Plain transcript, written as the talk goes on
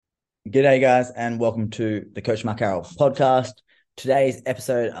G'day, guys, and welcome to the Coach Mark Carroll podcast. Today's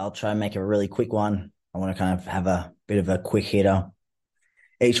episode, I'll try and make a really quick one. I want to kind of have a bit of a quick hitter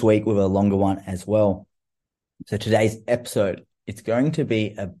each week with a longer one as well. So today's episode, it's going to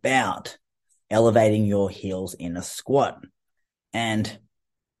be about elevating your heels in a squat. And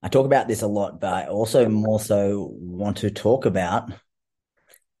I talk about this a lot, but I also more so want to talk about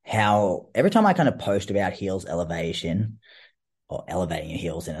how every time I kind of post about heels elevation or elevating your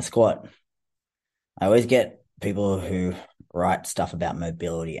heels in a squat, I always get people who write stuff about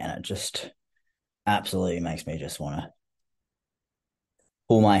mobility, and it just absolutely makes me just want to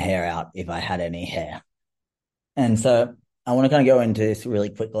pull my hair out if I had any hair. And so I want to kind of go into this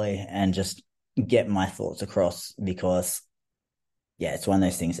really quickly and just get my thoughts across because, yeah, it's one of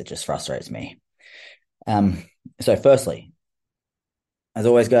those things that just frustrates me. So firstly, as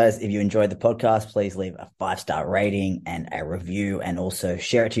always, guys, if you enjoyed the podcast, please leave a 5-star rating and a review, and also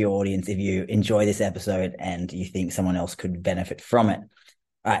share it to your audience if you enjoy this episode and you think someone else could benefit from it.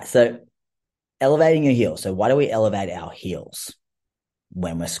 All right, so elevating your heels. So why do we elevate our heels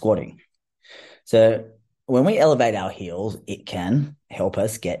when we're squatting? So when we elevate our heels, it can help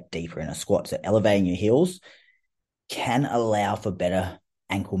us get deeper in a squat. So elevating your heels can allow for better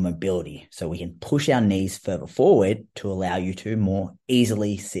ankle mobility. So we can push our knees further forward to allow you to more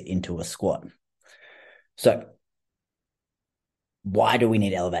easily sit into a squat. So why do we need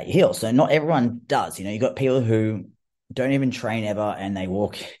to elevate your heels? So not everyone does. You've got people who don't even train ever, and they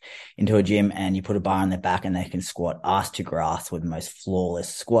walk into a gym and you put a bar on their back and they can squat ass to grass with the most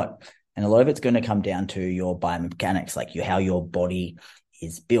flawless squat. And a lot of it's going to come down to your biomechanics, like how your body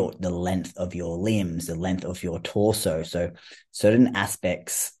is built, the length of your limbs, the length of your torso. So certain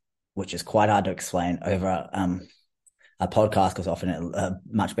aspects, which is quite hard to explain over a podcast because often a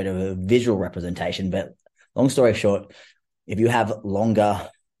much better of a visual representation. But long story short, if you have longer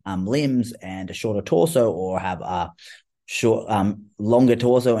limbs and a shorter torso, or have a longer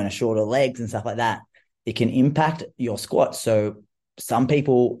torso and a shorter legs and stuff like that, it can impact your squat. So some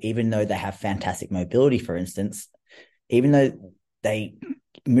people, even though they have fantastic mobility, for instance, even though they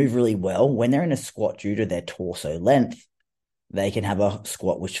move really well, when they're in a squat due to their torso length, they can have a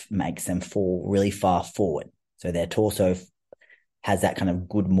squat which makes them fall really far forward. So their torso has that kind of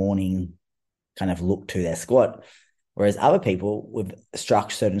good morning kind of look to their squat. Whereas other people with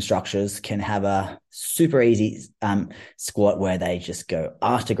certain structures can have a super easy squat where they just go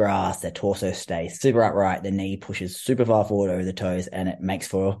arse to grass, their torso stays super upright, the knee pushes super far forward over the toes, and it makes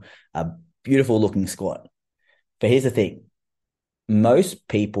for a beautiful looking squat. But here's the thing. Most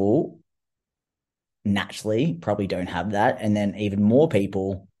people naturally probably don't have that. And then even more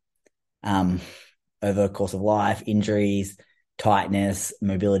people over the course of life, injuries, tightness,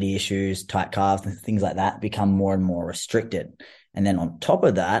 mobility issues, tight calves, and things like that become more and more restricted. And then on top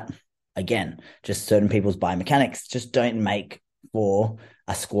of that, again, just certain people's biomechanics just don't make for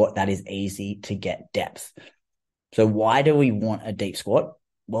a squat that is easy to get depth. So why do we want a deep squat?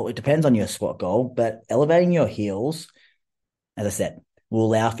 Well, it depends on your squat goal, but elevating your heels, as I said, will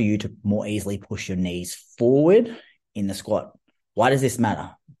allow for you to more easily push your knees forward in the squat. Why does this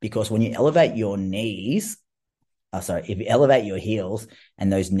matter? Because when you elevate your knees, if you elevate your heels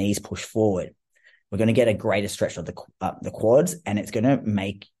and those knees push forward, we're going to get a greater stretch of the quads, and it's going to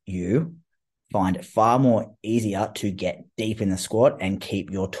make you find it far more easier to get deep in the squat and keep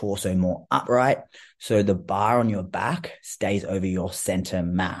your torso more upright. So the bar on your back stays over your center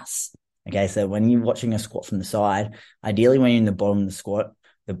mass. Okay, so when you're watching a squat from the side, ideally when you're in the bottom of the squat,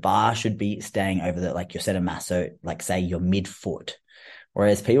 the bar should be staying over your center mass. So like say your midfoot.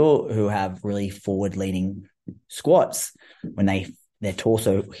 Whereas people who have really forward leaning squats, when their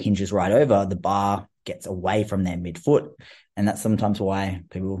torso hinges right over, the bar gets away from their midfoot. And that's sometimes why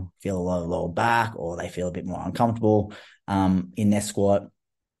people feel a lot of lower back, or they feel a bit more uncomfortable in their squat.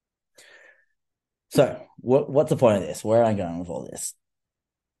 So what's the point of this? Where am I going with all this?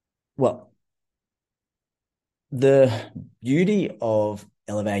 Well, the beauty of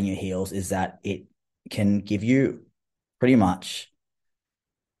elevating your heels is that it can give you pretty much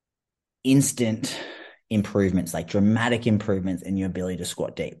instant improvements, like dramatic improvements in your ability to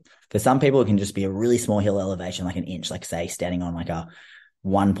squat deep. For some people, it can just be a really small heel elevation, like an inch, like say standing on like a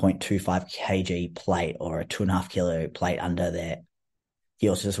 1.25 kg plate or a 2.5 kilo plate under their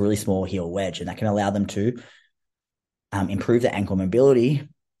heels, just a really small heel wedge. And that can allow them to improve their ankle mobility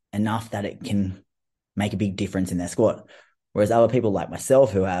enough that it can make a big difference in their squat. Whereas other people like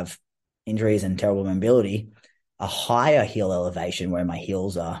myself who have injuries and terrible mobility, a higher heel elevation where my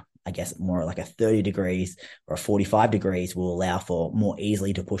heels are, I guess, more like a 30 degrees or a 45 degrees will allow for more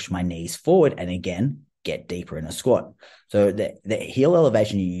easily to push my knees forward. And again, get deeper in a squat. So the heel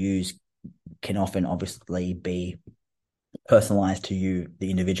elevation you use can often obviously be personalized to you, the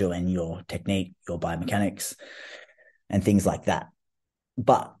individual, and your technique, your biomechanics, and things like that.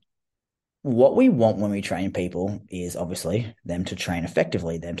 But what we want when we train people is obviously them to train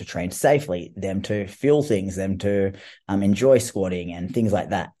effectively, them to train safely, them to feel things, them to enjoy squatting and things like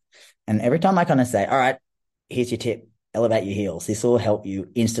that. And every time I kind of say, all right, here's your tip, elevate your heels. This will help you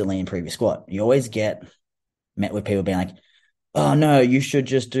instantly improve your squat. You always get met with people being like, oh no, you should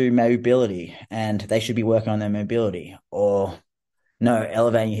just do mobility and they should be working on their mobility. Or no,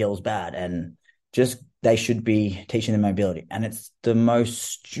 elevating your heels bad and just they should be teaching them mobility. And it's the most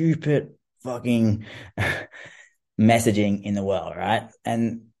stupid fucking messaging in the world, right?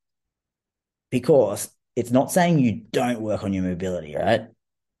 And because it's not saying you don't work on your mobility, right?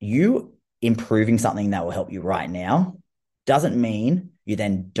 You improving something that will help you right now doesn't mean you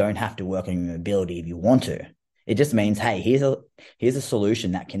then don't have to work on your mobility if you want to. It just means, hey, here's a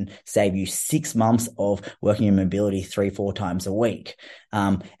solution that can save you 6 months of working your mobility 3-4 times a week,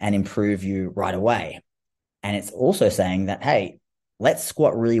 and improve you right away. And it's also saying that, hey, let's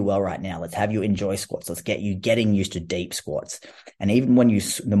squat really well right now. Let's have you enjoy squats. Let's get you getting used to deep squats. And even when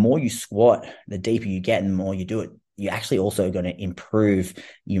the more you squat, the deeper you get and the more you do it, you're actually also going to improve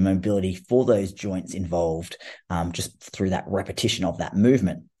your mobility for those joints involved, just through that repetition of that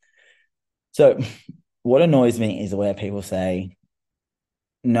movement. So what annoys me is where people say,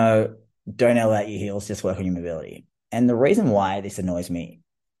 no, don't elevate your heels, just work on your mobility. And the reason why this annoys me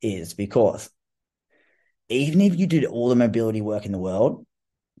is because even if you did all the mobility work in the world,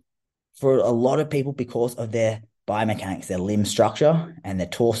 for a lot of people, because of their biomechanics, their limb structure and their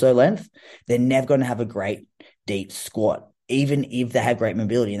torso length, they're never going to have a great deep squat, even if they have great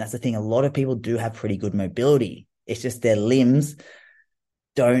mobility. And that's the thing. A lot of people do have pretty good mobility. It's just their limbs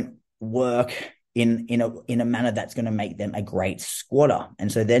don't work in a manner that's going to make them a great squatter. And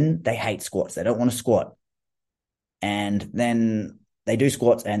so then they hate squats. They don't want to squat. And then they do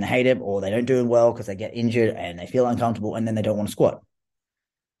squats and they hate it, or they don't do it well because they get injured and they feel uncomfortable, and then they don't want to squat.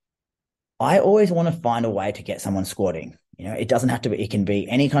 I always want to find a way to get someone squatting. It doesn't have to be, it can be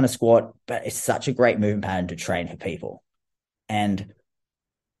any kind of squat, but it's such a great movement pattern to train for people. And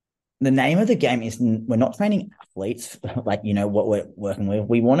the name of the game is, we're not training athletes like, what we're working with.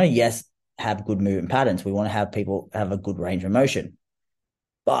 We want to, yes, have good movement patterns. We want to have people have a good range of motion.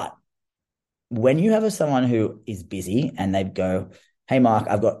 But when you have someone who is busy and they go, hey, Mark,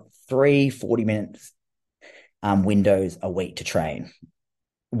 I've got 3 40 minutes windows a week to train.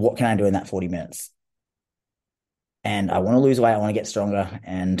 What can I do in that 40 minutes? And I want to lose weight. I want to get stronger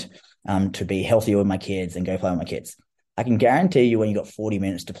and to be healthier with my kids and go play with my kids. I can guarantee you when you've got 40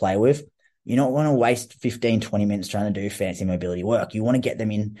 minutes to play with, you don't want to waste 15, 20 minutes trying to do fancy mobility work. You want to get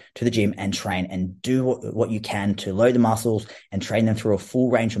them in to the gym and train and do what you can to load the muscles and train them through a full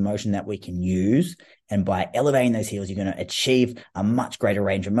range of motion that we can use. And by elevating those heels, you're going to achieve a much greater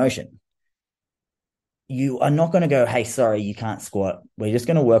range of motion. You are not going to go, hey, sorry, you can't squat. We're just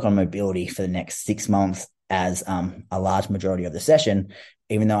going to work on mobility for the next 6 months as a large majority of the session,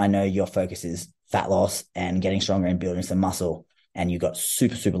 even though I know your focus is fat loss and getting stronger and building some muscle, and you've got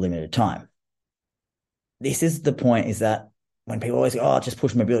super, super limited time. This is the point, is that when people always go, oh, just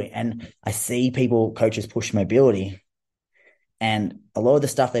push mobility. And I see coaches push mobility, and a lot of the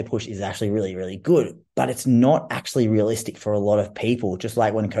stuff they push is actually really, really good, but it's not actually realistic for a lot of people. Just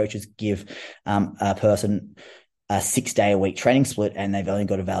like when coaches give a person a 6-day-a-week training split and they've only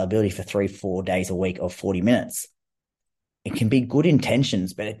got availability for 3-4 days a week of 40 minutes. It can be good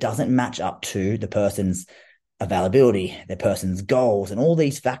intentions, but it doesn't match up to the person's availability, their person's goals, and all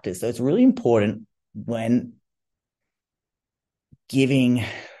these factors. So it's really important when giving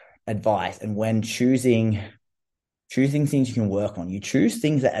advice and when choosing things you can work on, you choose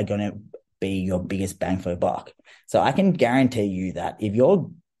things that are going to be your biggest bang for the buck. So I can guarantee you that if you're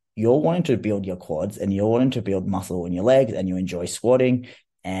wanting to build your quads and you're wanting to build muscle in your legs and you enjoy squatting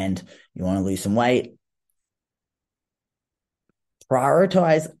and you want to lose some weight,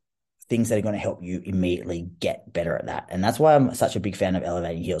 prioritize things that are going to help you immediately get better at that. And that's why I'm such a big fan of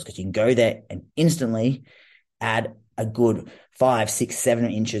elevating heels, because you can go there and instantly add a good 5, 6, 7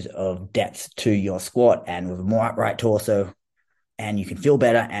 inches of depth to your squat, and with a more upright torso, and you can feel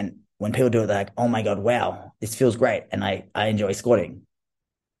better. And when people do it, they're like, oh my God, wow, this feels great. And I enjoy squatting.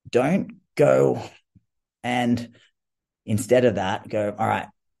 Don't go and instead of that go, all right,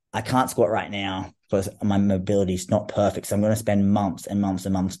 I can't squat right now because my mobility is not perfect. So I'm going to spend months and months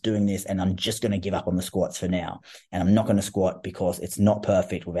and months doing this, and I'm just going to give up on the squats for now. And I'm not going to squat because it's not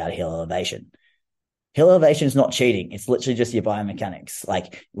perfect without heel elevation. Hill elevation is not cheating. It's literally just your biomechanics.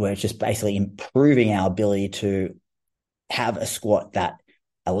 Like we're just basically improving our ability to have a squat that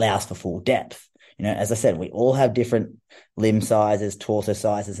allows for full depth. As I said, we all have different limb sizes, torso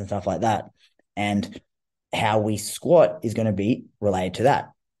sizes, and stuff like that. And how we squat is going to be related to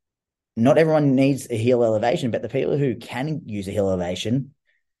that. Not everyone needs a heel elevation, but the people who can use a heel elevation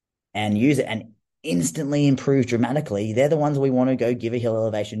and use it and instantly improve dramatically, they're the ones we want to go give a heel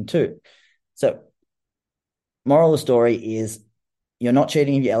elevation to. So, moral of the story is you're not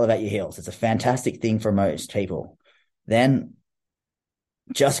cheating if you elevate your heels. It's a fantastic thing for most people. Then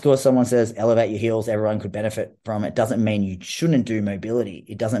just because someone says elevate your heels, everyone could benefit from it, doesn't mean you shouldn't do mobility.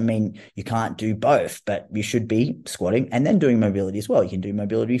 It doesn't mean you can't do both, but you should be squatting and then doing mobility as well. You can do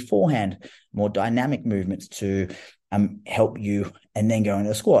mobility beforehand, more dynamic movements to help you, and then go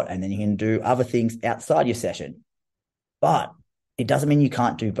into a squat. And then you can do other things outside your session. But it doesn't mean you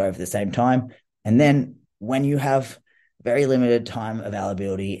can't do both at the same time. And then when you have very limited time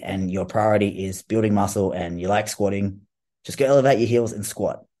availability and your priority is building muscle and you like squatting, just go elevate your heels and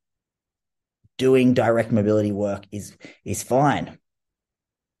squat. Doing direct mobility work is fine.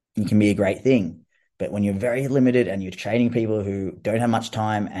 It can be a great thing. But when you're very limited and you're training people who don't have much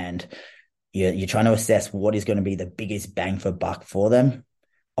time and you're trying to assess what is going to be the biggest bang for buck for them,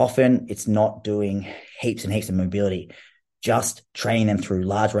 often it's not doing heaps and heaps of mobility. Just training them through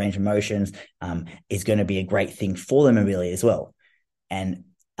large range of motions is going to be a great thing for their mobility as well. And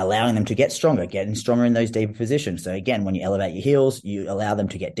allowing them to get stronger, getting stronger in those deeper positions. So again, when you elevate your heels, you allow them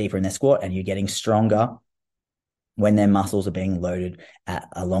to get deeper in their squat, and you're getting stronger when their muscles are being loaded at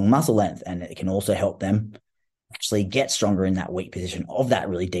a long muscle length. And it can also help them actually get stronger in that weak position of that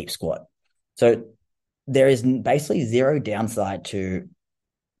really deep squat. So there is basically zero downside to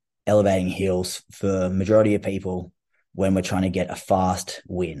elevating heels for majority of people when we're trying to get a fast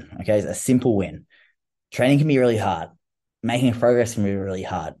win. Okay, it's a simple win. Training can be really hard. Making progress can be really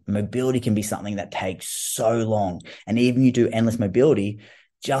hard. Mobility can be something that takes so long. And even you do endless mobility,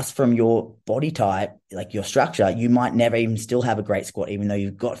 just from your body type, like your structure, you might never even still have a great squat, even though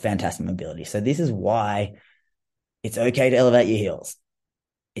you've got fantastic mobility. So this is why it's okay to elevate your heels.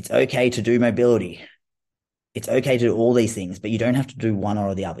 It's okay to do mobility. It's okay to do all these things, but you don't have to do one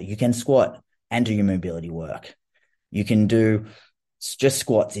or the other. You can squat and do your mobility work. You can do just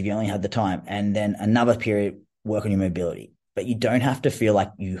squats if you only have the time, and then another period work on your mobility. But you don't have to feel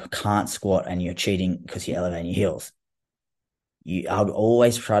like you can't squat and you're cheating because you're elevating your heels. I would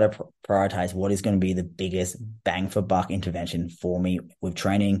always try to prioritize what is going to be the biggest bang for buck intervention for me with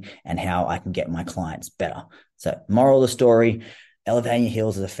training and how I can get my clients better. So moral of the story, elevating your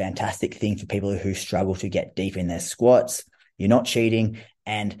heels is a fantastic thing for people who struggle to get deep in their squats. You're not cheating.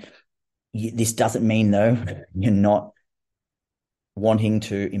 And this doesn't mean, though, you're not wanting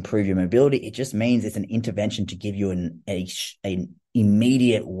to improve your mobility. It just means it's an intervention to give you an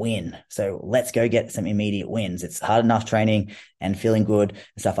immediate win. So let's go get some immediate wins. It's hard enough training and feeling good and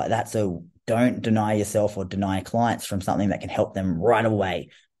stuff like that. So don't deny yourself or deny clients from something that can help them right away.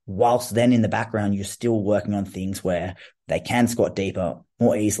 Whilst then in the background, you're still working on things where they can squat deeper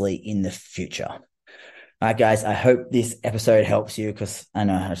more easily in the future. All right, guys, I hope this episode helps you, because I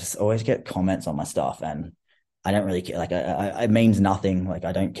know I just always get comments on my stuff and I don't really care. Like, it means nothing. Like,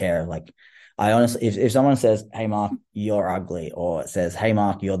 I don't care. Like, I honestly, if someone says, "Hey, Mark, you're ugly," or it says, "Hey,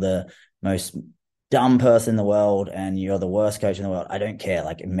 Mark, you're the most dumb person in the world and you're the worst coach in the world," I don't care.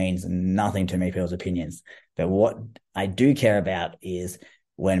 Like, it means nothing to me, people's opinions. But what I do care about is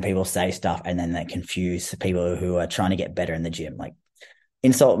when people say stuff and then they confuse people who are trying to get better in the gym. Like,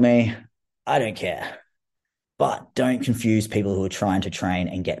 insult me, I don't care. But don't confuse people who are trying to train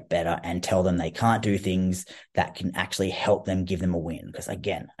and get better and tell them they can't do things that can actually help them, give them a win. Because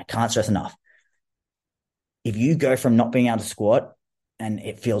again, I can't stress enough. If you go from not being able to squat and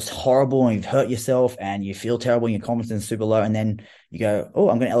it feels horrible and you've hurt yourself and you feel terrible and your confidence is super low, and then you go, "Oh,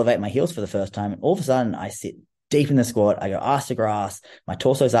 I'm going to elevate my heels for the first time." And all of a sudden I sit deep in the squat. I go ass to grass. My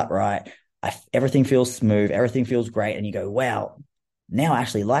torso's upright. Everything feels smooth. Everything feels great. And you go, "Wow, now I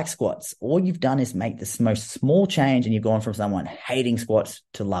actually like squats." All you've done is make this most small change, and you've gone from someone hating squats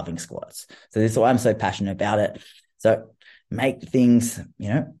to loving squats. So this is why I'm so passionate about it. So make things,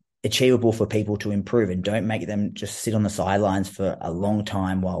 achievable for people to improve, and don't make them just sit on the sidelines for a long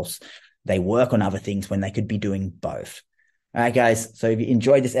time whilst they work on other things when they could be doing both. All right, guys. So if you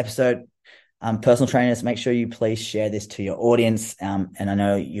enjoyed this episode, personal trainers, make sure you please share this to your audience. And I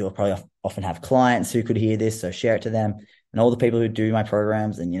know you'll probably often have clients who could hear this, so share it to them. And all the people who do my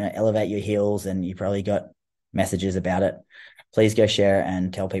programs and, elevate your heels, and you probably got messages about it, please go share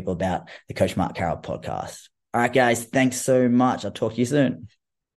and tell people about the Coach Mark Carroll podcast. All right, guys, thanks so much. I'll talk to you soon.